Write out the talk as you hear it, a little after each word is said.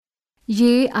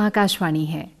ये आकाशवाणी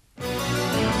है।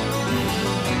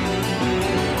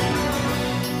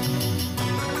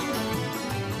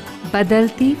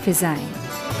 बदलती फिजाएं।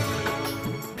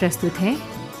 प्रस्तुत है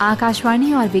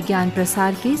आकाशवाणी और विज्ञान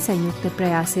प्रसार के संयुक्त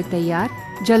प्रयास से तैयार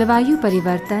जलवायु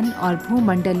परिवर्तन और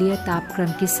भूमंडलीय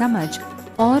तापक्रम की समझ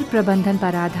और प्रबंधन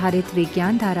पर आधारित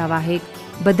विज्ञान धारावाहिक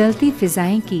बदलती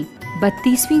फिजाएं की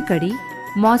 32वीं कड़ी,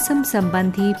 मौसम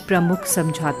संबंधी प्रमुख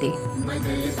समझौते।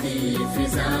 बदलती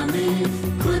फिजा में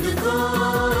खुद को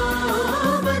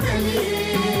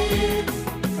बदलिए,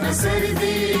 असर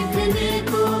देखने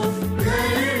को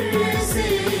घर से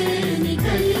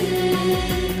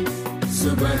निकलिए,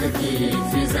 सुबह की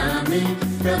फिजा में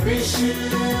तपिश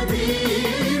भी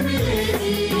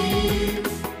मिलेगी,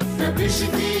 तपिश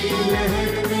की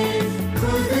लहर में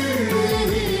खुद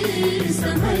ही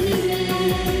संभलिए,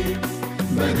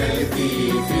 बदलती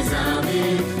फिजा में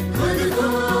खुद को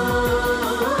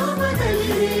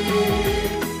बदलिए,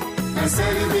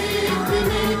 असर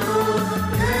देखने को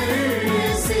घर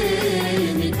से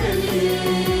निकलिए।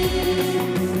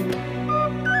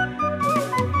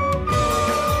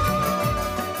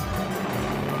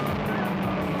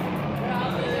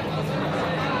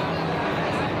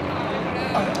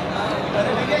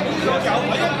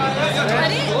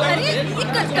 अरे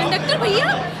कंडक्टर भैया,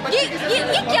 ये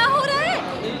क्या हो रहा है?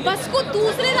 बस को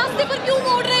दूसरे रास्ते पर क्यों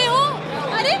मोड़ रहे हो?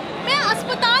 अरे मैं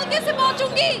अस्पताल कैसे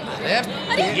पहुंचूंगी?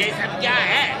 अरे ये सब क्या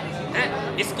है?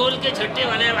 स्कूल की छुट्टी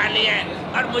होने वाली है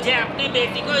और मुझे अपनी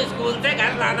बेटी को स्कूल से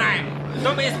घर लाना है।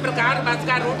 तुम इस प्रकार बस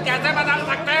का रूट कैसे बदल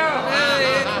सकते हो?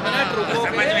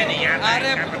 समझ में नहीं आता।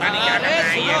 अरे पता नहीं क्या करना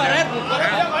है।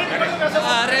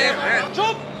 अरे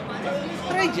चुप!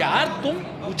 अरे यार, तुम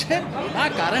मुझे बिना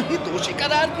कारण ही दोषी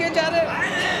करार दिए जा रहे।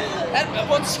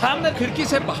 वो सामने खिड़की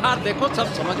से बाहर देखो,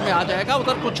 सब समझ में आ जाएगा।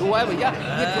 उधर कुछ हुआ है भैया,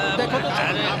 ये देखो तो।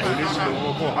 पुलिस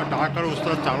लोगों को हटाकर उस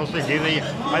तरफ चारों से घेर रही है।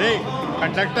 अरे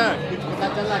कंडक्टर, कुछ पता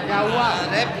चला क्या हुआ?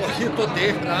 अरे वही तो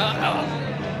देख रहा।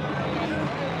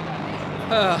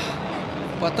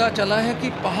 पता चला है कि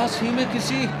पास ही में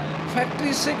किसी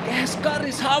फैक्ट्री से गैस का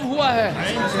रिसाव हुआ है।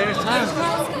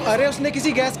 अरे उसने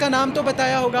किसी गैस का नाम तो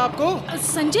बताया होगा आपको?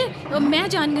 संजय, मैं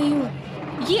जान गई हूँ,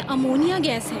 ये अमोनिया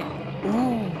गैस है।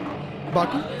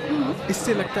 बाकू,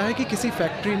 इससे लगता है कि किसी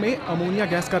फैक्ट्री में अमोनिया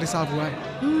गैस का रिसाव हुआ है।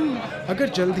 अगर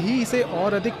जल्द ही इसे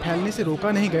और अधिक फैलने से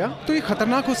रोका नहीं गया तो ये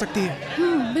खतरनाक हो सकती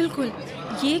है। बिल्कुल,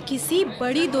 ये किसी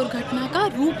बड़ी दुर्घटना का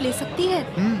रूप ले सकती है।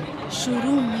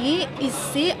 शुरू में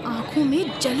इससे आंखों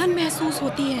में जलन महसूस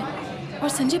होती है और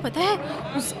संजय पता है,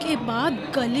 उसके बाद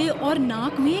गले और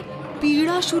नाक में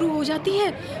पीड़ा शुरू हो जाती है।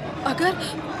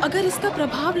 अगर इसका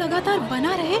प्रभाव लगातार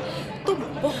बना रहे तो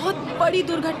बहुत बड़ी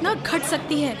दुर्घटना घट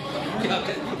सकती है।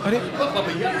 अरे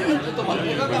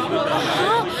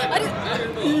हाँ, अरे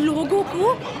लोगों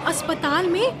को अस्पताल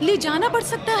में ले जाना पड़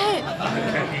सकता है।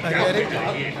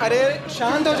 अरे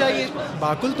शांत हो जाइए।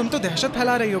 बाकुल, तुम तो दहशत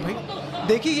फैला रही हो भाई।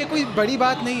 देखिए, ये कोई बड़ी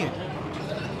बात नहीं है।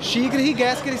 शीघ्र ही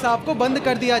गैस के रिसाव को बंद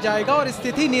कर दिया जाएगा और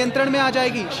स्थिति नियंत्रण में आ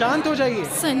जाएगी। शांत हो जाइए।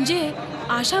 संजय,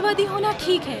 आशावादी होना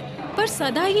ठीक है, पर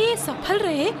सदा ये सफल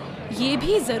रहे ये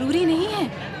भी जरूरी नहीं है।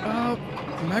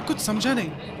 मैं कुछ समझा नहीं,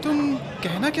 तुम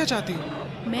कहना क्या चाहती हो?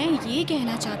 मैं ये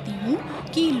कहना चाहती हूँ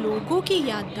कि लोगों की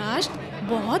याददाश्त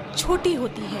बहुत छोटी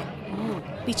होती है।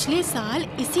 पिछले साल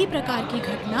इसी प्रकार की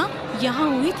घटना यहाँ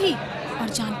हुई थी और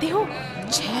जानते हो,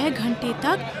 6 घंटे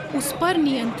तक उस पर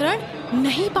नियंत्रण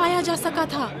नहीं पाया जा सका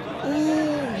था।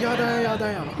 याद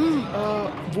आया।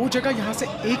 वो जगह यहाँ से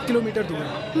 1 किलोमीटर दूर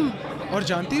है। और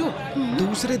जानती हो,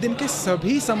 दूसरे दिन के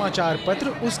सभी समाचार पत्र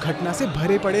उस घटना से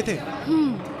भरे पड़े थे।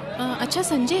 अच्छा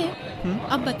संजय,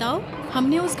 अब बताओ,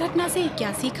 हमने उस घटना से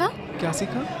क्या सीखा? क्या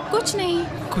सीखा? कुछ नहीं।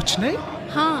 कुछ नहीं?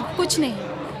 हाँ, कुछ नहीं।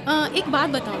 एक बात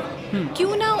बताओ,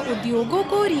 क्यों ना उद्योगों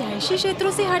को रिहायशी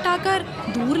क्षेत्रों से हटाकर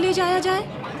दूर ले जाया जाए?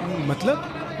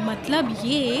 मतलब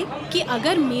ये कि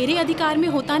अगर मेरे अधिकार में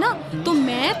होता ना तो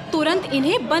मैं तुरंत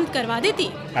इन्हें बंद करवा देती।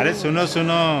 अरे सुनो,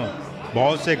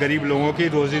 बहुत से गरीब लोगों की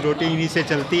रोजी रोटी इन्हीं से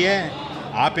चलती है।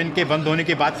 आप इनके बंद होने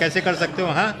की बात कैसे कर सकते हो?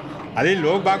 हाँ, अरे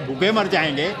लोग बाग भूखे मर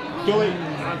जाएंगे। क्यों?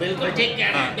 बिल्कुल ठीक कह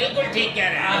रहे हैं, बिल्कुल ठीक कह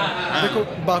रहे हैं।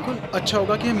 देखो बाकुल, अच्छा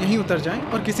होगा कि हम यहीं उतर जाएं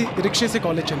और किसी रिक्शे से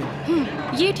कॉलेज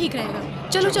चलें। ये ठीक रहेगा।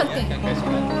 चलो चलते हैं।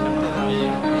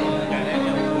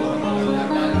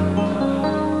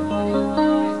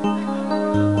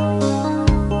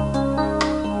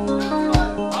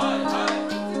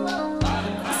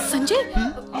 संजय,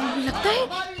 लगता है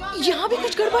यहाँ भी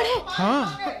कुछ गड़बड़ है।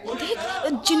 हाँ, देख,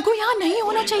 जिनको यहाँ नहीं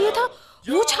होना चाहिए था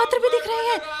वो छात्र भी दिख रहे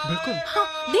हैं। बिल्कुल। हाँ,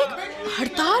 देख,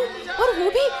 हड़ताल, और वो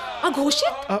भी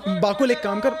अघोषित। बाकुल, एक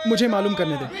काम कर, मुझे मालूम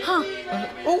करने दे। हाँ।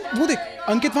 ओ वो देख,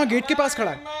 अंकित वहाँ गेट के पास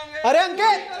खड़ा है। अरे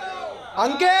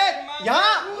अंकित,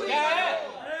 यहाँ।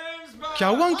 क्या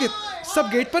हुआ अंकित? सब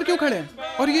गेट पर क्यों खड़े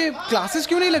हैं और ये क्लासेस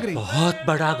क्यों नहीं लग रही? बहुत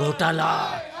बड़ा घोटाला,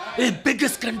 ए बिग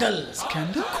स्कैंडल।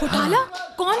 स्कैंडल? घोटाला?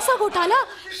 कौन सा घोटाला?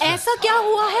 ऐसा क्या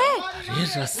हुआ है? अरे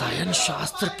रसायन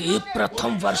शास्त्र के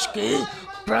प्रथम वर्ष के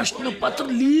प्रश्न पत्र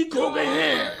लीक हो गए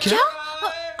हैं। क्या?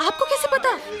 आपको कैसे पता?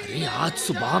 अरे आज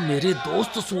सुबह मेरे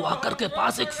दोस्त सुहाकर के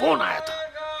पास एक फोन आया था।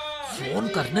 फोन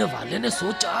करने वाले ने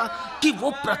सोचा कि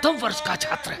वो प्रथम वर्ष का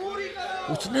छात्र है।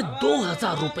 उसने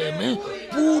 2000 रुपए में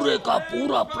पूरे का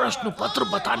पूरा प्रश्न पत्र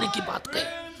बताने की बात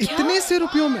कही। इतने से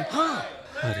रुपयों में? हाँ।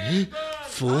 अरे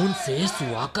फोन से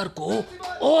सुहाकर को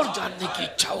और जानने की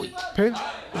इच्छा हुई। फिर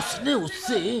उसने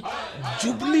उससे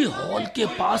जुबली हॉल के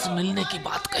पास मिलने की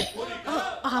बात कही।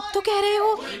 आप तो कह रहे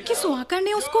हो कि सुहाकर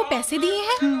ने उसको पैसे दिए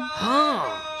हैं?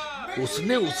 हाँ,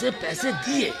 उसने उसे पैसे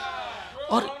दिए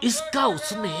और इसका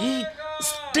उसने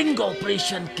स्टिंग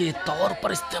ऑपरेशन के तौर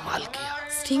पर इस्तेमाल किया।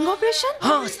 Sting operation?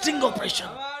 हाँ, स्टिंग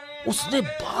ऑपरेशन। उसने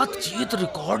बातचीत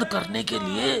रिकॉर्ड करने के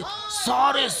लिए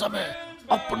सारे समय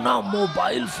अपना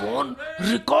मोबाइल फोन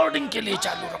रिकॉर्डिंग के लिए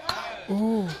चालू रखा।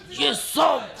 ये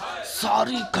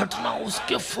सारी घटना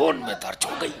उसके फोन में दर्ज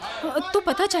हो गई। तो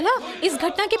पता चला इस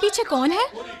घटना के पीछे कौन है?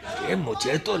 अरे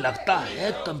मुझे तो लगता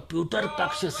है कंप्यूटर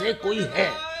कक्ष से कोई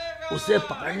है। उसे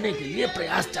पकड़ने के लिए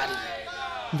प्रयास जारी है।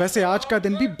 वैसे आज का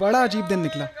दिन भी बड़ा अजीब दिन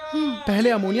निकला। पहले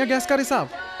अमोनिया गैस का रिसाव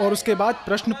और उसके बाद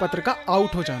प्रश्न पत्र का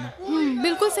आउट हो जाना।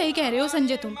 बिल्कुल सही कह रहे हो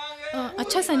संजय तुम।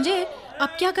 अच्छा संजय, अब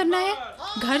क्या करना है?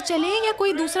 घर चले या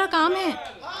कोई दूसरा काम है?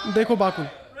 देखो बाकुल,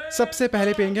 सबसे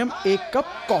पहले पियेंगे हम एक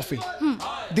कप कॉफी।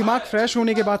 दिमाग फ्रेश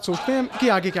होने के बाद सोचते हैं कि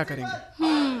आगे क्या करेंगे।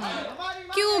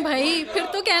 क्यों भाई, फिर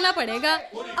तो कहना पड़ेगा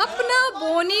अपना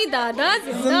बोनी दादा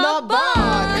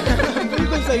जिंदाबाद।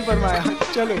 बिल्कुल सही फरमाया।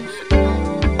 चलो।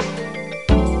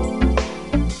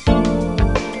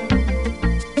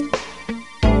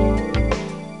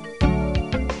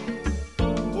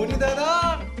 बोनी दादा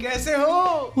कैसे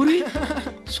हो?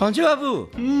 संजय बाबू।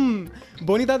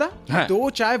 बोनी दादा, हाँ। 2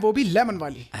 चाय, वो भी लेमन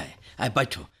वाली।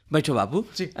 बैठो बैठो बाबू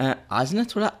जी। आज ना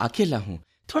थोड़ा अकेला हूँ,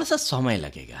 थोड़ा सा समय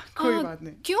लगेगा। कोई बात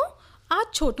नहीं। क्यों? आज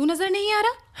छोटू नजर नहीं आ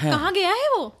रहा। हाँ। कहाँ गया है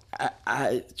वो?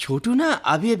 छोटू ना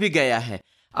अभी अभी गया है,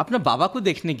 अपना बाबा को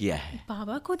देखने गया है।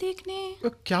 बाबा को देखने?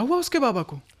 क्या हुआ उसके बाबा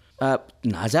को?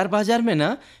 नाजार बाजार में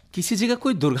ना किसी जगह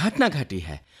कोई दुर्घटना घटी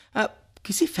है।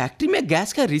 किसी फैक्ट्री में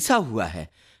गैस का रिसाव हुआ है।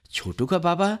 छोटू का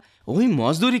बाबा वही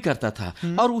मजदूरी करता था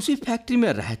और उसी फैक्ट्री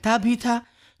में रहता भी था।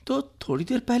 तो थोड़ी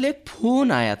देर पहले एक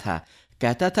फोन आया था,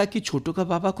 कहता था कि छोटू का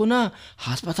बाबा को ना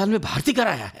अस्पताल में भर्ती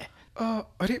कराया है।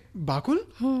 अरे बाकुल,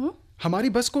 हमारी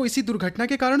बस को इसी दुर्घटना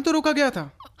के कारण तो रोका गया था।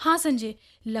 हाँ संजय,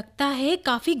 लगता है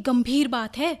काफी गंभीर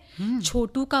बात है।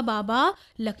 छोटू का बाबा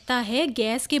लगता है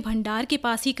गैस के भंडार के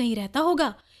पास ही कहीं रहता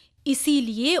होगा,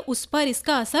 इसीलिए उस पर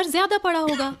इसका असर ज्यादा पड़ा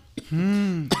होगा।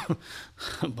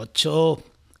 बच्चों,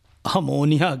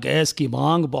 अमोनिया गैस की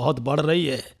मांग बहुत बढ़ रही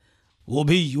है, वो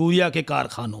भी यूरिया के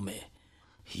कारखानों में।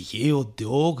 ये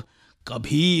उद्योग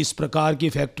कभी इस प्रकार की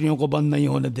फैक्ट्रियों को बंद नहीं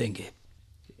होने देंगे।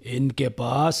 इनके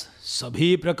पास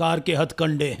सभी प्रकार के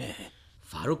हथकंडे हैं।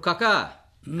 फारूक काका,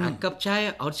 एक कप चाय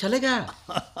और चलेगा?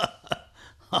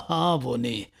 हाँ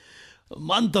बोनी,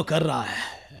 मन तो कर रहा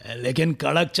है, लेकिन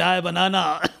कड़क चाय बनाना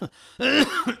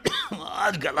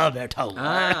आज गला बैठा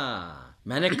हुआ है।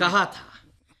 मैंने कहा था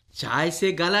चाय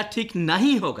से गला ठीक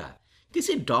नहीं होगा,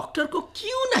 किसी डॉक्टर को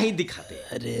क्यों नहीं दिखाते?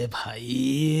 अरे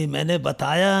भाई, मैंने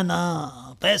बताया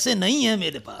ना, पैसे नहीं है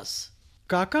मेरे पास।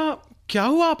 काका, क्या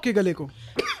हुआ आपके गले को?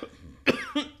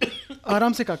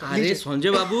 आराम से काका। अरे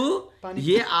संजय बाबू,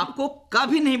 ये आपको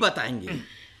कभी नहीं बताएंगे।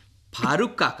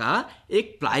 फारूक काका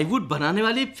एक प्लाईवुड बनाने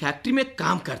वाली फैक्ट्री में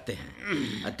काम करते हैं।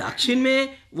 दक्षिण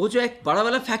में वो जो एक बड़ा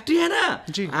वाला फैक्ट्री है ना,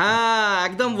 हाँ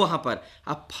एकदम वहां पर।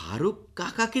 अब फारूक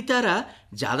काका की तरह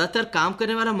ज्यादातर काम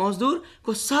करने वाला मजदूर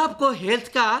को सबको हेल्थ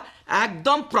का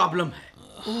एकदम प्रॉब्लम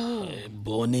है।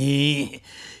 बोनी,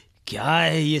 क्या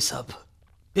है ये सब?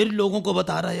 फिर लोगों को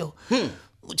बता रहे हो?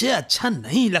 मुझे अच्छा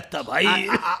नहीं लगता भाई।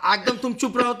 एकदम तुम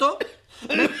चुप रहो। तो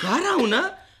मैं कह रहा हूं ना,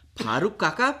 फारूक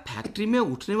काका फैक्ट्री में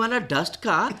उठने वाला डस्ट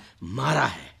का मारा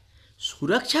है।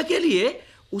 सुरक्षा के लिए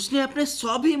उसने अपने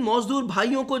सभी मजदूर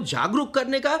भाइयों को जागरूक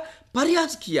करने का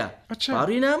प्रयास किया। अच्छा।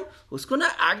 परिणाम उसको ना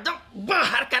एकदम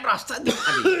बाहर का रास्ता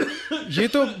दिखा दिया। ये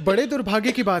तो बड़े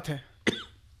दुर्भाग्य की बात है।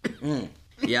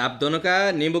 ये आप दोनों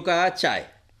का नींबू का चाय।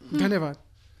 धन्यवाद।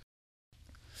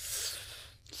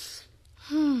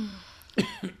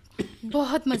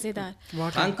 बहुत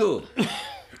मजेदार। अंकु,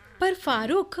 पर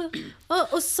फारूक,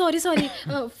 सॉरी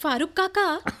फारूक काका।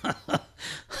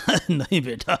 नहीं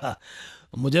बेटा,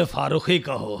 मुझे फारूक ही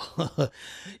कहो,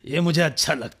 ये मुझे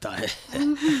अच्छा लगता है।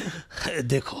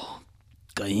 देखो,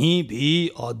 कहीं भी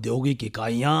औद्योगिक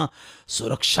इकाइयां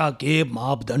सुरक्षा के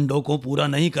मापदंडों को पूरा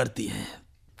नहीं करती हैं।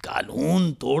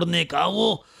 कानून तोड़ने का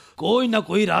वो कोई ना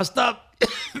कोई रास्ता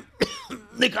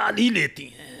निकाल ही लेती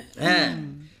हैं।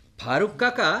 फारूक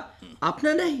काका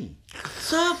अपना नहीं,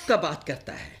 सबका बात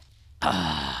करता है।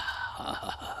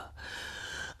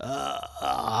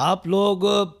 आप लोग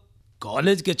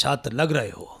कॉलेज के छात्र लग रहे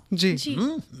हो। जी,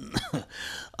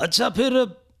 अच्छा, फिर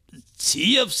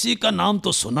सीएफसी का नाम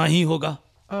तो सुना ही होगा।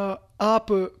 आप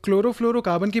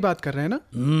क्लोरोफ्लोरोकार्बन की बात कर रहे हैं ना?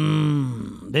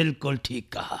 बिल्कुल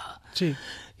ठीक कहा जी।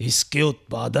 इसके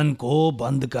उत्पादन को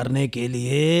बंद करने के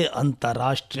लिए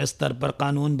अंतर्राष्ट्रीय स्तर पर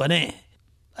कानून बने,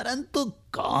 परंतु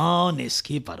कौन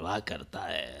इसकी परवाह करता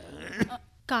है?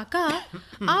 काका,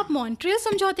 आप मॉन्ट्रियल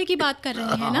समझौते की बात कर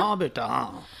रहे हैं ना? हाँ बेटा।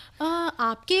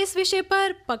 आपके इस विषय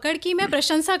पर पकड़ की मैं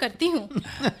प्रशंसा करती हूँ।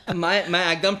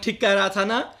 मैं एकदम ठीक कह रहा था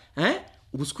ना? हैं?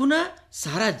 उसको ना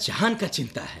सारा जहान का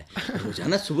चिंता है।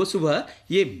 रोजाना सुबह सुबह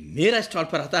ये मेरा स्टॉल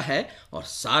पर आता है और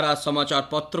सारा समाचार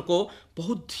पत्र को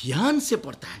बहुत ध्यान से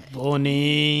पढ़ता है।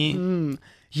 बोनी,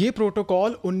 ये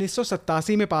प्रोटोकॉल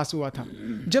 1987 में पास हुआ था,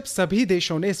 जब सभी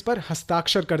देशों ने इस पर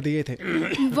हस्ताक्षर कर दिए थे।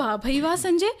 वाह भाई वाह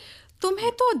संजय,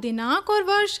 तुम्हें तो दिनांक और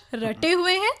वर्ष रटे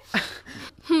हुए हैं।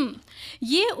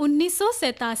 ये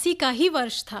 1987 का ही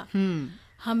वर्ष था।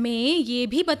 हमें ये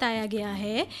भी बताया गया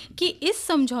है कि इस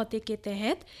समझौते के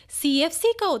तहत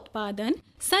सीएफसी का उत्पादन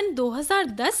सन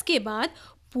 2010 के बाद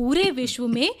पूरे विश्व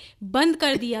में बंद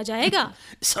कर दिया जाएगा।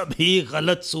 सभी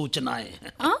गलत सूचनाएं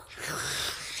हैं।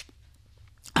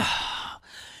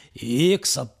 एक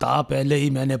सप्ताह पहले ही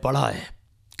मैंने पढ़ा है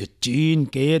कि चीन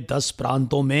के 10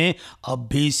 प्रांतों में अब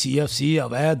भी सीएफसी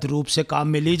अवैध रूप से काम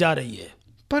में ली जा रही है।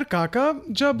 पर काका,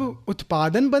 जब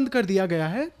उत्पादन बंद कर दिया गया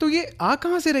है तो ये आ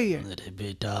कहां से रही है? अरे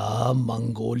बेटा,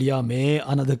 मंगोलिया में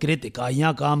अनधिकृत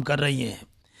इकाइयां काम कर रही हैं।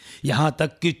 यहां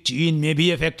तक कि चीन में भी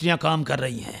ये फैक्ट्रियां काम कर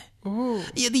रही हैं।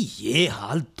 यदि ये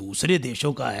हाल दूसरे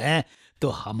देशों का है तो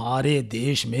हमारे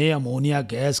देश में अमोनिया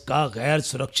गैस का गैर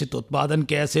सुरक्षित उत्पादन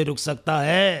कैसे रुक सकता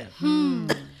है?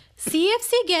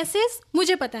 सीएफसी गैसेस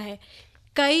मुझे पता है,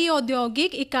 कई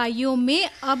औद्योगिक इकाइयों में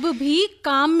अब भी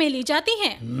काम में ली जाती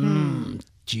हैं।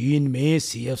 चीन में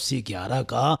सीएफसी 11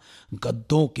 का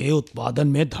गद्दों के उत्पादन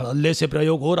में धड़ल्ले से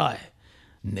प्रयोग हो रहा है।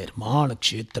 निर्माण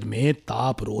क्षेत्र में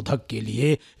ताप रोधक के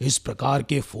लिए इस प्रकार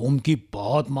के फोम की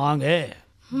बहुत मांग है।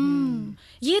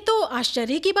 ये तो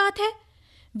आश्चर्य की बात है।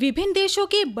 विभिन्न देशों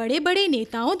के बड़े बड़े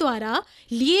नेताओं द्वारा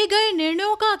लिए गए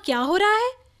निर्णयों का क्या हो रहा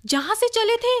है? जहां से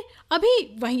चले थे अभी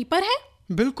वहीं पर है।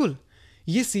 बिल्कुल,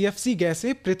 ये सीएफसी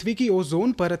गैसें पृथ्वी की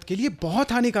ओजोन परत के लिए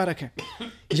बहुत हानिकारक है।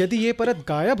 यदि ये परत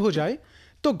गायब हो जाए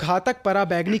तो घातक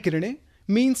पराबैंगनी किरणें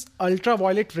मींस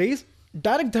अल्ट्रावायलेट रेज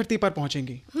डायरेक्ट धरती पर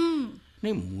पहुंचेंगी।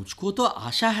 नहीं, मुझको तो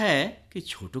आशा है कि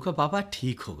छोटू का बाबा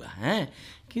ठीक होगा, हैं?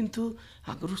 किंतु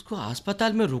अगर उसको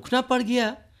अस्पताल में रुकना पड़ गया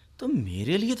तो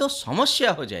मेरे लिए तो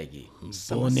समस्या हो जाएगी।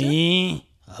 बोनी,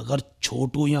 अगर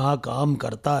छोटू यहाँ काम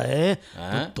करता है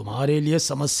तो तुम्हारे लिए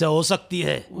समस्या हो सकती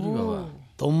है।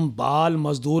 तुम बाल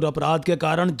मजदूर अपराध के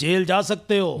कारण जेल जा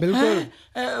सकते हो।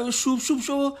 बिल्कुल। शुभ शुभ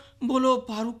शुभ बोलो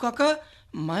फारूक काका,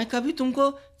 मैं कभी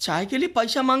तुमको चाय के लिए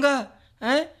पैसा मांगा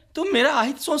है? तुम मेरा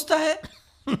आहित सोचता है।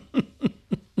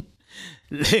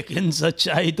 लेकिन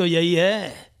सच्चाई तो यही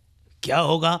है। क्या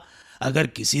होगा अगर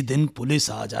किसी दिन पुलिस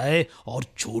आ जाए और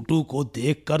छोटू को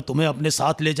देखकर तुम्हें अपने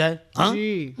साथ ले जाए? हाँ?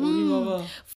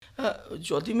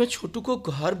 यदि मैं छोटू को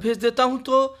घर भेज देता हूँ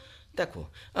तो देखो,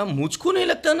 मुझको नहीं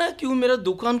लगता ना कि वो मेरा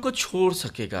दुकान को छोड़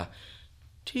सकेगा।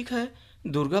 ठीक है,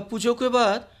 दुर्गा पूजा के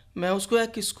बाद मैं उसको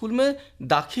एक स्कूल में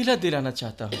दाखिला दिलाना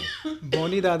चाहता हूँ।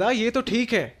 बोनी दादा, ये तो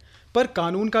ठीक है, पर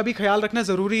कानून का भी ख्याल रखना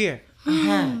जरूरी है।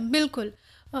 बिल्कुल।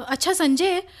 अच्छा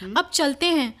संजय, अब चलते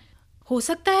हैं। हो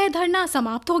सकता है धरना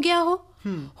समाप्त हो गया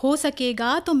हो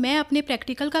सकेगा तो मैं अपने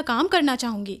प्रैक्टिकल का काम करना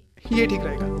चाहूंगी। ये ठीक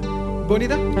रहेगा।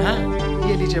 बोनीदा,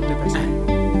 ये लीजिए अपने पैसे।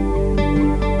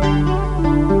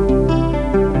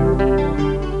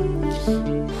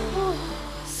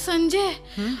 संजय,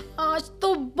 आज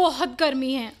तो बहुत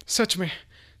गर्मी है। सच में,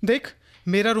 देख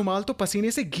मेरा रुमाल तो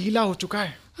पसीने से गीला हो चुका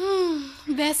है।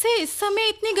 वैसे इस समय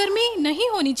इतनी गर्मी नहीं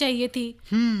होनी चाहिए थी।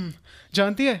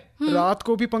 जानती है, रात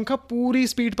को भी पंखा पूरी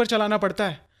स्पीड पर चलाना पड़ता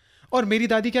है। और मेरी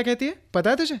दादी क्या कहती है पता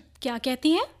है तुझे? क्या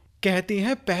कहती हैं? कहती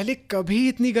हैं पहले कभी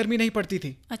इतनी गर्मी नहीं पड़ती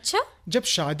थी। अच्छा? जब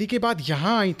शादी के बाद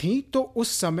यहाँ आई थी तो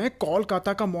उस समय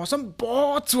कोलकाता का मौसम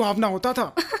बहुत सुहावना होता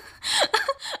था।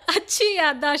 अच्छी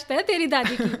याददाश्त है तेरी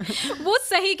दादी की। वो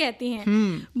सही कहती हैं।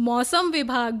 मौसम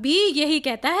विभाग भी यही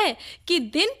कहता है कि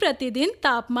दिन प्रतिदिन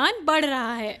तापमान बढ़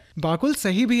रहा है। बाकुल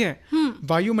सही भी है।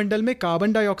 वायुमंडल में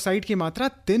कार्बन डाइऑक्साइड की मात्रा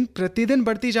दिन प्रतिदिन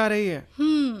बढ़ती जा रही है।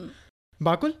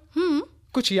 बाकुल,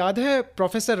 कुछ याद है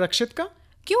प्रोफेसर रक्षित का?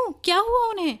 क्यों, क्या हुआ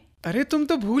उन्हें? अरे तुम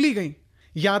तो भूल ही गई।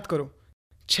 याद करो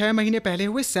 6 महीने पहले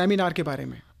हुए सेमिनार के बारे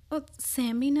में।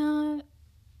 सेमिनार,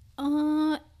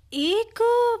 एक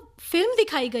फिल्म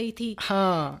दिखाई गई थी।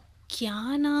 हाँ,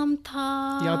 क्या नाम था?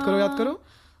 याद करो याद करो।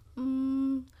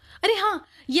 अरे हाँ,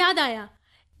 याद आया,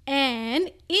 एन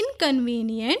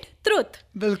इनकन्वीनियंट ट्रुथ।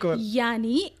 बिल्कुल,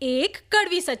 यानी एक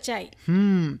कड़वी सच्चाई।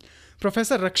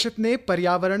 प्रोफेसर रक्षित ने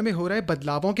पर्यावरण में हो रहे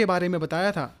बदलावों के बारे में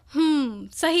बताया था।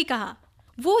 सही कहा।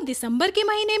 वो दिसंबर के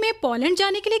महीने में पोलैंड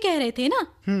जाने के लिए कह रहे थे ना?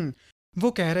 वो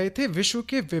कह रहे थे विश्व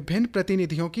के विभिन्न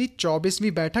प्रतिनिधियों की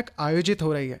 24वीं बैठक आयोजित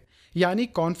हो रही है, यानी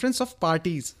कॉन्फ्रेंस ऑफ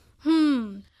पार्टीज।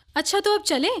 अच्छा, तो अब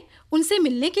चलें उनसे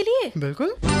मिलने के लिए?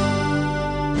 बिल्कुल।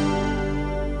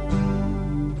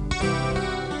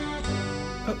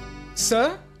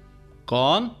 सर।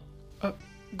 कौन?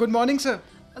 Good morning sir.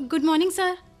 Good morning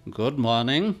sir. Good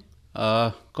morning.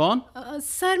 कौन?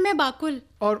 सर, मैं बाकुल।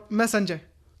 और मैं संजय।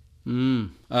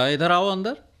 इधर आओ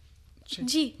अंदर।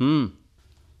 जी।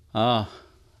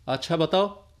 अच्छा बताओ,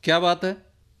 क्या बात है?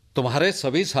 तुम्हारे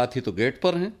सभी साथी तो गेट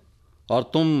पर हैं और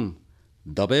तुम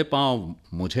दबे पांव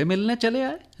मुझे मिलने चले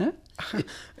आए हैं?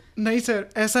 नहीं सर,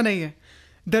 ऐसा नहीं है।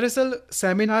 दरअसल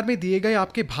सेमिनार में दिए गए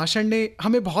आपके भाषण ने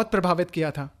हमें बहुत प्रभावित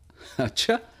किया था।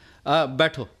 अच्छा,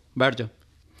 बैठो, बैठ जाओ।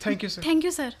 Thank you sir. Thank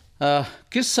you sir.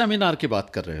 किस सेमिनार की बात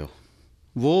कर रहे हो?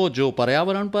 वो जो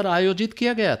पर्यावरण पर आयोजित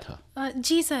किया गया था?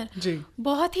 जी सर। जी।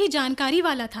 बहुत ही जानकारी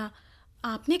वाला था।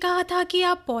 आपने कहा था कि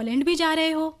आप पोलैंड भी जा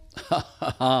रहे हो।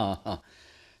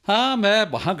 हाँ, मैं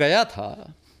वहाँ गया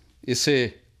था। इसे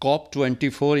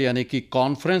COP24 यानी कि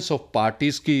कॉन्फ्रेंस ऑफ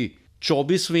पार्टीज की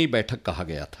 24वीं बैठक कहा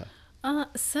गया था।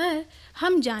 सर,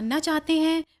 हम जानना चाहते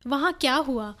हैं वहाँ क्या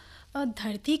हुआ।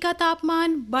 धरती का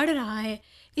तापमान बढ़ रहा है,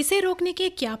 इसे रोकने के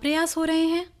क्या प्रयास हो रहे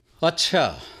हैं? अच्छा,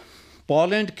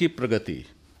 पोलैंड की प्रगति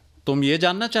तुम ये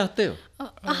जानना चाहते हो?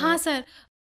 हाँ सर।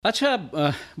 अच्छा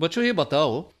बच्चों, ये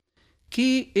बताओ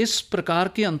कि इस प्रकार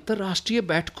की अंतर्राष्ट्रीय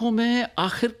बैठकों में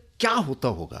आखिर क्या होता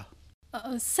होगा?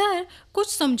 सर, कुछ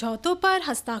समझौतों पर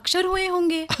हस्ताक्षर हुए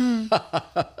होंगे।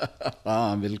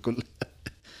 हाँ बिल्कुल।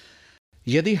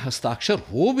 यदि हस्ताक्षर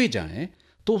हो भी जाएं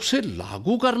तो उसे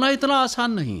लागू करना इतना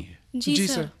आसान नहीं है। जी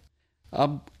सर।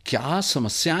 अब क्या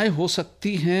समस्याएं हो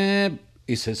सकती हैं,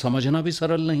 इसे समझना भी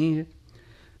सरल नहीं है।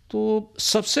 तो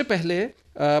सबसे पहले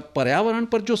पर्यावरण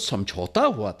पर जो समझौता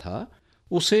हुआ था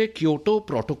उसे क्योटो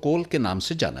प्रोटोकॉल के नाम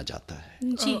से जाना जाता है।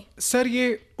 जी। सर,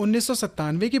 ये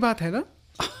 1997 की बात है ना?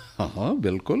 हाँ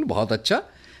बिल्कुल, बहुत अच्छा।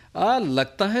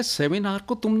 लगता है सेमिनार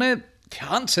को तुमने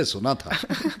ध्यान से सुना था।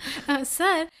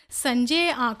 सर, संजय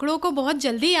आंकड़ों को बहुत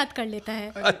जल्दी याद कर लेता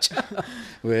है। अच्छा,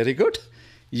 वेरी गुड,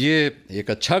 ये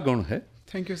एक अच्छा गुण है।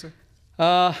 Thank you sir.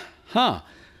 हाँ,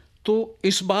 तो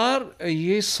इस बार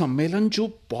ये सम्मेलन जो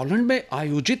पोलैंड में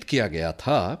आयोजित किया गया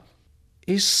था,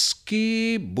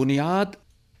 इसकी बुनियाद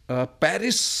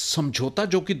पेरिस समझौता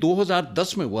जो कि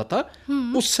 2010 में हुआ था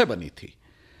उससे बनी थी।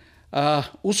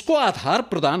 उसको आधार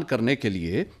प्रदान करने के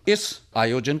लिए इस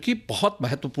आयोजन की बहुत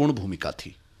महत्वपूर्ण भूमिका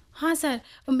थी। हाँ सर,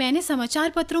 मैंने समाचार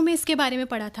पत्रों में इसके बारे में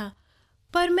पढ़ा था,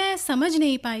 पर मैं समझ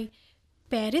नहीं पाई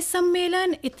पेरिस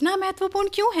सम्मेलन इतना महत्वपूर्ण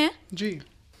क्यों है? जी।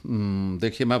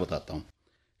 देखिए, मैं बताता हूँ।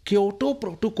 क्योटो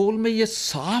प्रोटोकॉल में यह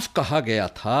साफ कहा गया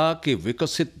था कि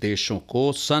विकसित देशों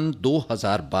को सन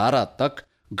 2012 तक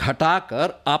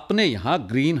घटाकर अपने यहाँ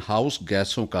ग्रीन हाउस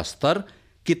गैसों का स्तर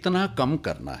कितना कम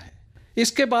करना है।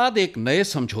 इसके बाद एक नए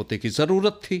समझौते की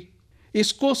जरूरत थी।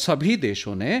 इसको सभी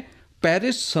देशों ने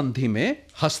पेरिस संधि में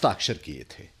हस्ताक्षर किए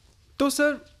थे। तो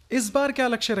सर, इस बार क्या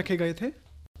लक्ष्य रखे गए थे?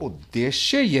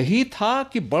 उद्देश्य यही था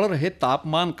कि बढ़ रहे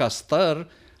तापमान का स्तर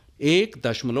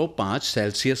 1.5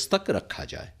 सेल्सियस तक रखा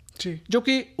जाए, जो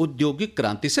कि औद्योगिक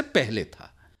क्रांति से पहले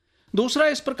था। दूसरा,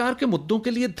 इस प्रकार के मुद्दों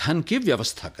के लिए धन की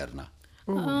व्यवस्था करना।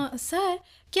 सर,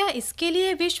 क्या इसके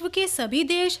लिए विश्व के सभी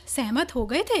देश सहमत हो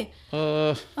गए थे?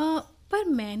 पर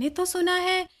मैंने तो सुना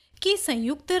है कि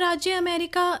संयुक्त राज्य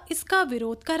अमेरिका इसका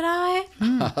विरोध कर रहा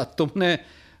है। तुमने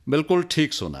बिल्कुल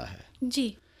ठीक सुना है।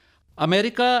 जी।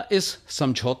 अमेरिका इस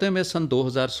समझौते में सन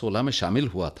 2016 में शामिल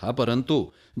हुआ था,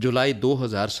 परंतु जुलाई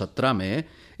 2017 में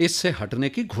इससे हटने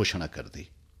की घोषणा कर दी।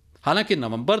 हालांकि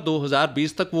नवंबर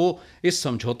 2020 तक वो इस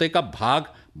समझौते का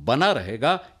भाग बना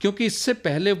रहेगा, क्योंकि इससे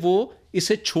पहले वो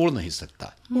इसे छोड़ नहीं सकता।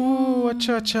 ओह,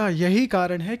 अच्छा, यही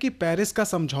कारण है कि पेरिस का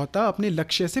समझौता अपने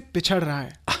लक्ष्य से पिछड़ रहा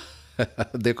है।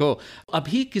 देखो,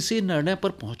 अभी किसी निर्णय पर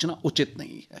पहुंचना उचित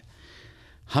नहीं है।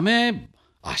 हमें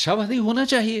आशावादी होना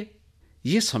चाहिए।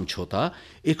 ये समझौता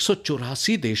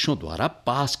 184 देशों द्वारा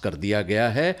पास कर दिया गया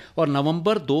है और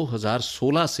नवंबर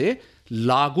 2016 से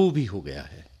लागू भी हो गया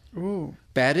है।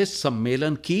 पेरिस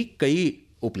सम्मेलन की कई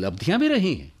उपलब्धियां भी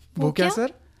रही हैं। वो क्या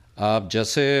सर? अब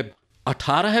जैसे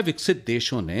 18 विकसित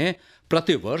देशों ने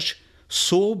प्रतिवर्ष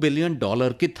 $100 बिलियन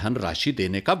की धनराशि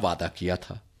देने का वादा किया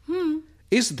था।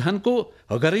 इस धन को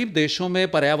गरीब देशों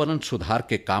में पर्यावरण सुधार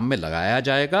के काम में लगाया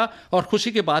जाएगा और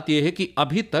खुशी की बात यह है कि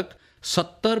अभी तक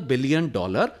 $70 बिलियन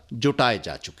जुटाए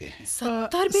जा चुके हैं।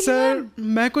 70 बिलियन? सर,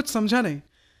 मैं कुछ समझा नहीं।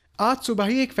 आज सुबह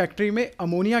ही एक फैक्ट्री में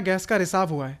अमोनिया गैस का रिसाव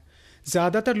हुआ है।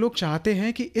 ज्यादातर लोग चाहते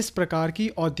हैं कि इस प्रकार की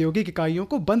औद्योगिक इकाइयों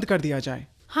को बंद कर दिया जाए।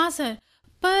 हाँ सर,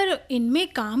 पर इनमें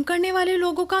काम करने वाले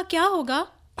लोगों का क्या होगा?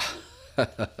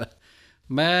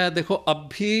 मैं देखो अब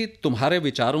भी तुम्हारे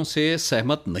विचारों से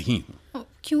सहमत नहीं हूं।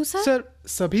 क्यों सर? सर,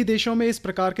 सभी देशों में इस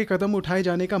प्रकार के कदम उठाए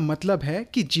जाने का मतलब है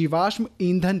कि जीवाश्म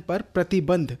ईंधन पर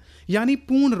प्रतिबंध, यानी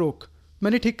पूर्ण रोक।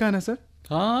 मैंने ठीक कहा ना सर?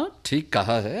 हाँ, ठीक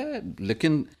कहा है,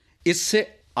 लेकिन इससे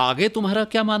आगे तुम्हारा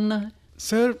क्या मानना है?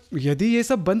 सर, यदि ये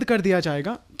सब बंद कर दिया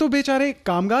जाएगा तो बेचारे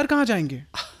कामगार कहाँ जाएंगे?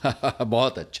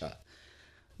 बहुत अच्छा।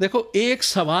 देखो, एक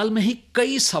सवाल में ही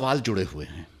कई सवाल जुड़े हुए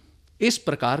हैं। इस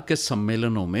प्रकार के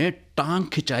सम्मेलनों में टांग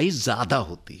खिंचाई ज्यादा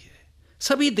होती है।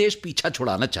 सभी देश पीछा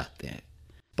छुड़ाना चाहते हैं,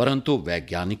 परंतु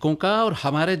वैज्ञानिकों का और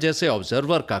हमारे जैसे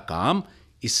ऑब्जर्वर का काम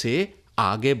इसे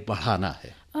आगे बढ़ाना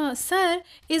है। सर,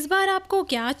 इस बार आपको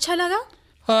क्या अच्छा लगा?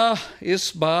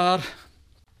 इस बार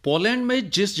पोलैंड में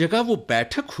जिस जगह वो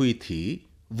बैठक हुई थी,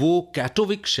 वो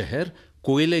कैटोविक शहर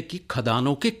कोयले की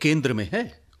खदानों के केंद्र में है।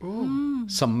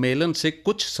 सम्मेलन से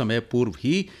कुछ समय पूर्व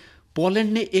ही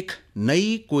पोलैंड ने एक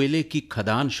नई कोयले की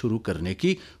खदान शुरू करने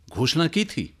की घोषणा की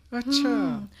थी।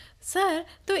 अच्छा। सर,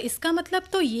 तो इसका मतलब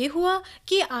तो ये हुआ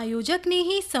कि आयोजक ने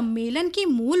ही सम्मेलन की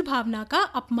मूल भावना का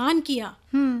अपमान किया।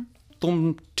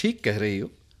 तुम ठीक कह रही हो,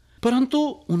 परंतु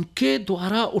उनके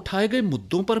द्वारा उठाए गए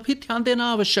मुद्दों पर भी ध्यान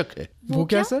देना आवश्यक है। वो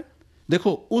क्या सर?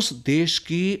 देखो, उस देश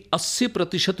की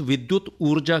 80% विद्युत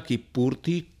ऊर्जा की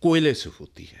पूर्ति कोयले से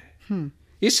होती है।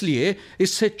 इसलिए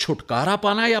इससे छुटकारा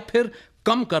पाना या फिर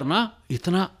कम करना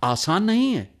इतना आसान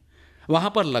नहीं है। वहां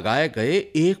पर लगाए गए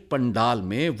एक पंडाल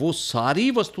में वो सारी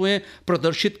वस्तुएं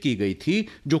प्रदर्शित की गई थी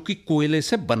जो कि कोयले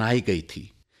से बनाई गई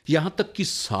थी, यहां तक कि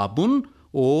साबुन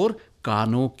और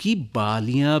कानों की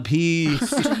बालियां भी।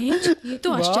 ये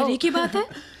तो आश्चर्य की बात है।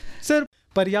 सर,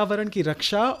 पर्यावरण की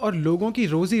रक्षा और लोगों की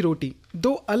रोजी रोटी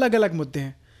दो अलग अलग मुद्दे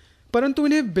हैं, परंतु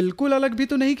इन्हें बिल्कुल अलग भी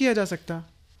तो नहीं किया जा सकता।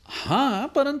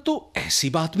 हाँ, परंतु ऐसी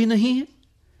बात भी नहीं है।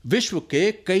 विश्व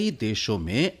के कई देशों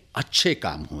में अच्छे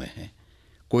काम हुए हैं।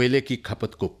 कोयले की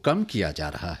खपत को कम किया जा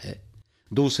रहा है।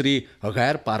 दूसरी,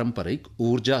 गैर पारंपरिक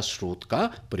ऊर्जा स्रोत का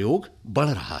प्रयोग बढ़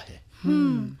रहा है।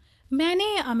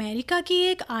 मैंने अमेरिका की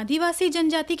एक आदिवासी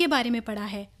जनजाति के बारे में पढ़ा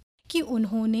है कि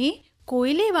उन्होंने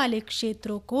कोयले वाले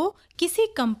क्षेत्रों को किसी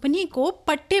कंपनी को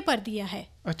पट्टे पर दिया है।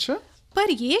 अच्छा।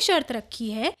 पर यह शर्त रखी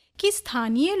है कि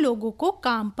स्थानीय लोगों को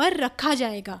काम पर रखा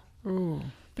जाएगा।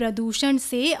 प्रदूषण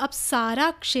से अब सारा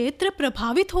क्षेत्र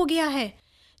प्रभावित हो गया है,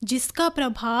 जिसका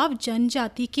प्रभाव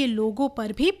जनजाति के लोगों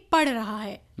पर भी पड़ रहा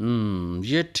है।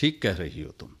 ये ठीक कह रही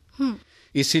हो तुम।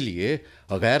 इसीलिए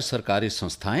गैर सरकारी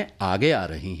संस्थाएं आगे आ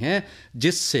रही हैं,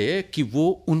 जिससे कि वो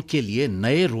उनके लिए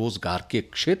नए रोजगार के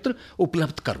क्षेत्र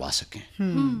उपलब्ध करवा सकें।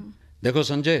 देखो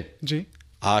संजय जी,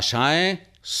 आशाएं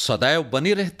सदैव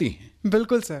बनी रहती हैं।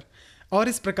 बिल्कुल सर, और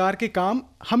इस प्रकार के काम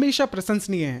हमेशा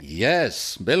प्रशंसनीय हैं।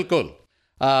 यस, बिल्कुल।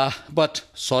 बट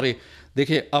सॉरी,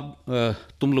 देखिए अब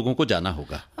तुम लोगों को जाना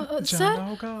होगा।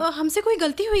 सर, हमसे कोई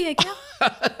गलती हुई है क्या?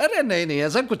 अरे नहीं नहीं,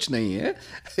 ऐसा कुछ नहीं है।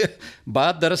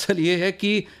 बात दरअसल ये है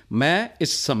कि मैं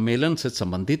इस सम्मेलन से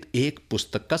संबंधित एक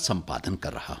पुस्तक का संपादन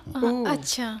कर रहा हूँ।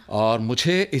 अच्छा। और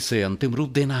मुझे इसे अंतिम रूप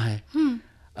देना है।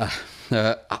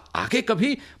 आगे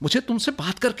कभी मुझे तुमसे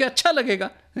बात करके अच्छा लगेगा।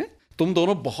 तुम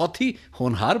दोनों बहुत ही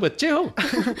होनहार बच्चे हो।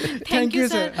 Thank you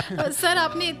sir. सर,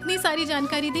 आपने इतनी सारी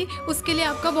जानकारी दी, उसके लिए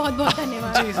आपका बहुत बहुत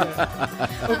धन्यवाद। जी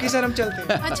सर। ओके सर, हम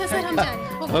चलते हैं। अच्छा सर, हम जा रहे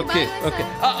हैं। Okay okay.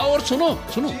 और सुनो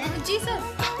सुनो। जी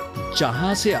सर।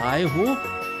 जहां से आए हो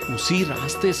उसी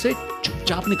रास्ते से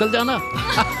चुपचाप निकल जाना।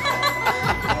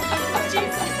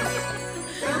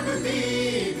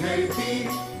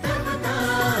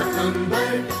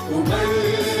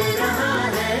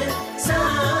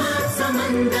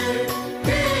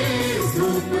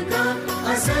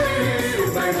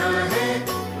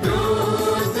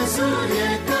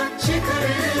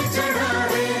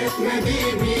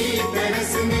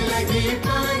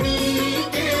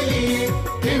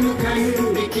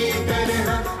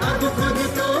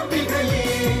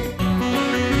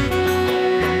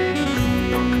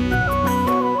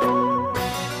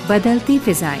 बदलती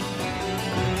फिजाएं।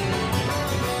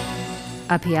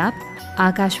 अभी आप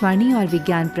आकाशवाणी और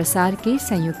विज्ञान प्रसार के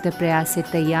संयुक्त प्रयास से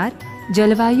तैयार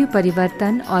जलवायु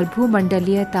परिवर्तन और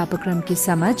भूमंडलीय तापक्रम की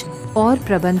समझ और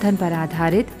प्रबंधन पर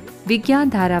आधारित विज्ञान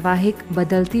धारावाहिक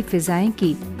बदलती फिजाएं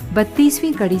की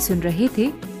 32वीं कड़ी सुन रहे थे,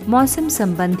 मौसम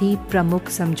संबंधी प्रमुख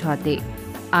समझौते,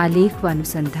 आलेख व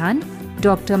अनुसंधान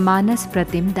डॉक्टर मानस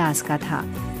प्रतिम दास का था।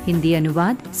 हिंदी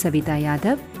अनुवाद सविता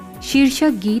यादव। शीर्षक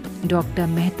गीत डॉक्टर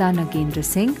मेहता नगेंद्र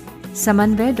सिंह।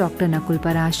 समन्वय डॉक्टर नकुल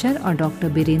पराशर और डॉक्टर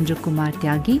बीरेंद्र कुमार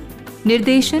त्यागी।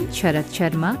 निर्देशन शरद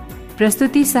शर्मा।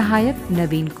 प्रस्तुति सहायक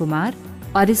नवीन कुमार।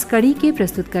 और इस कड़ी के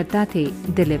प्रस्तुतकर्ता थे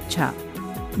दिलीप झा।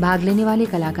 भाग लेने वाले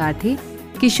कलाकार थे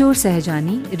किशोर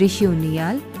सहजानी, ऋषि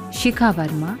उनियाल, शिखा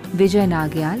वर्मा, विजय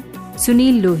नाग्याल,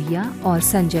 सुनील लोहिया और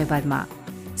संजय वर्मा।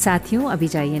 साथियों, अभी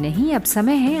जाइए नहीं, अब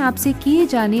समय है आपसे किए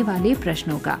जाने वाले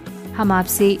प्रश्नों का। हम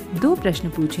आपसे 2 प्रश्न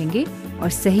पूछेंगे और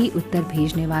सही उत्तर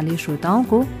भेजने वाले श्रोताओं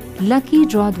को लकी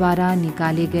ड्रॉ द्वारा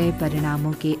निकाले गए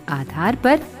परिणामों के आधार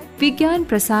पर विज्ञान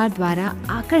प्रसार द्वारा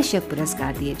आकर्षक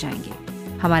पुरस्कार दिए जाएंगे।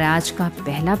 हमारा आज का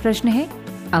पहला प्रश्न है,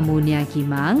 अमोनिया की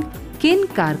मांग किन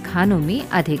कारखानों में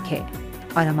अधिक है?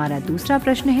 और हमारा दूसरा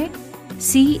प्रश्न है,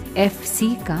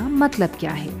 CFC का मतलब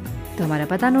क्या है? तो हमारा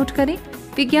पता नोट करें।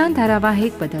 विज्ञान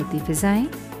धारावाहिक बदलती फिजाएं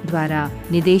द्वारा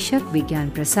निदेशक विज्ञान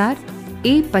प्रसार,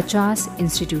 A50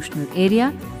 institutional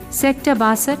area, sector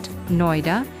 62,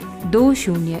 Noida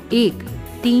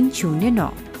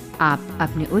 201309। आप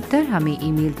अपने उत्तर हमें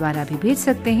ईमेल द्वारा भी भेज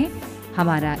सकते हैं।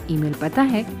 हमारा ईमेल पता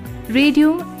है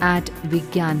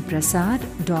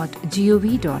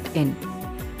radio@vigyanprasar.gov.in।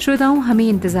 श्रोताओं, हमें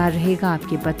इंतजार रहेगा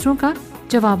आपके पत्रों का।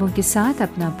 जवाबों के साथ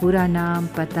अपना पूरा नाम,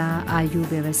 पता, आयु,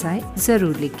 व्यवसाय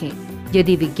जरूर लिखें।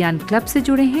 यदि विज्ञान क्लब से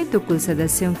जुड़े हैं तो कुल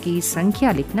सदस्यों की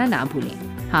संख्या लिखना ना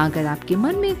भूलें। हाँ, अगर आपके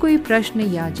मन में कोई प्रश्न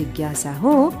या जिज्ञासा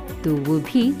हो तो वो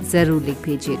भी जरूर लिख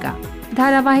भेजिएगा।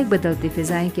 धारावाहिक बदलती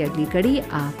फिजाएं की अगली कड़ी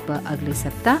आप अगले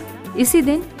सप्ताह इसी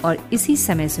दिन और इसी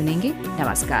समय सुनेंगे।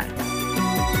 नमस्कार।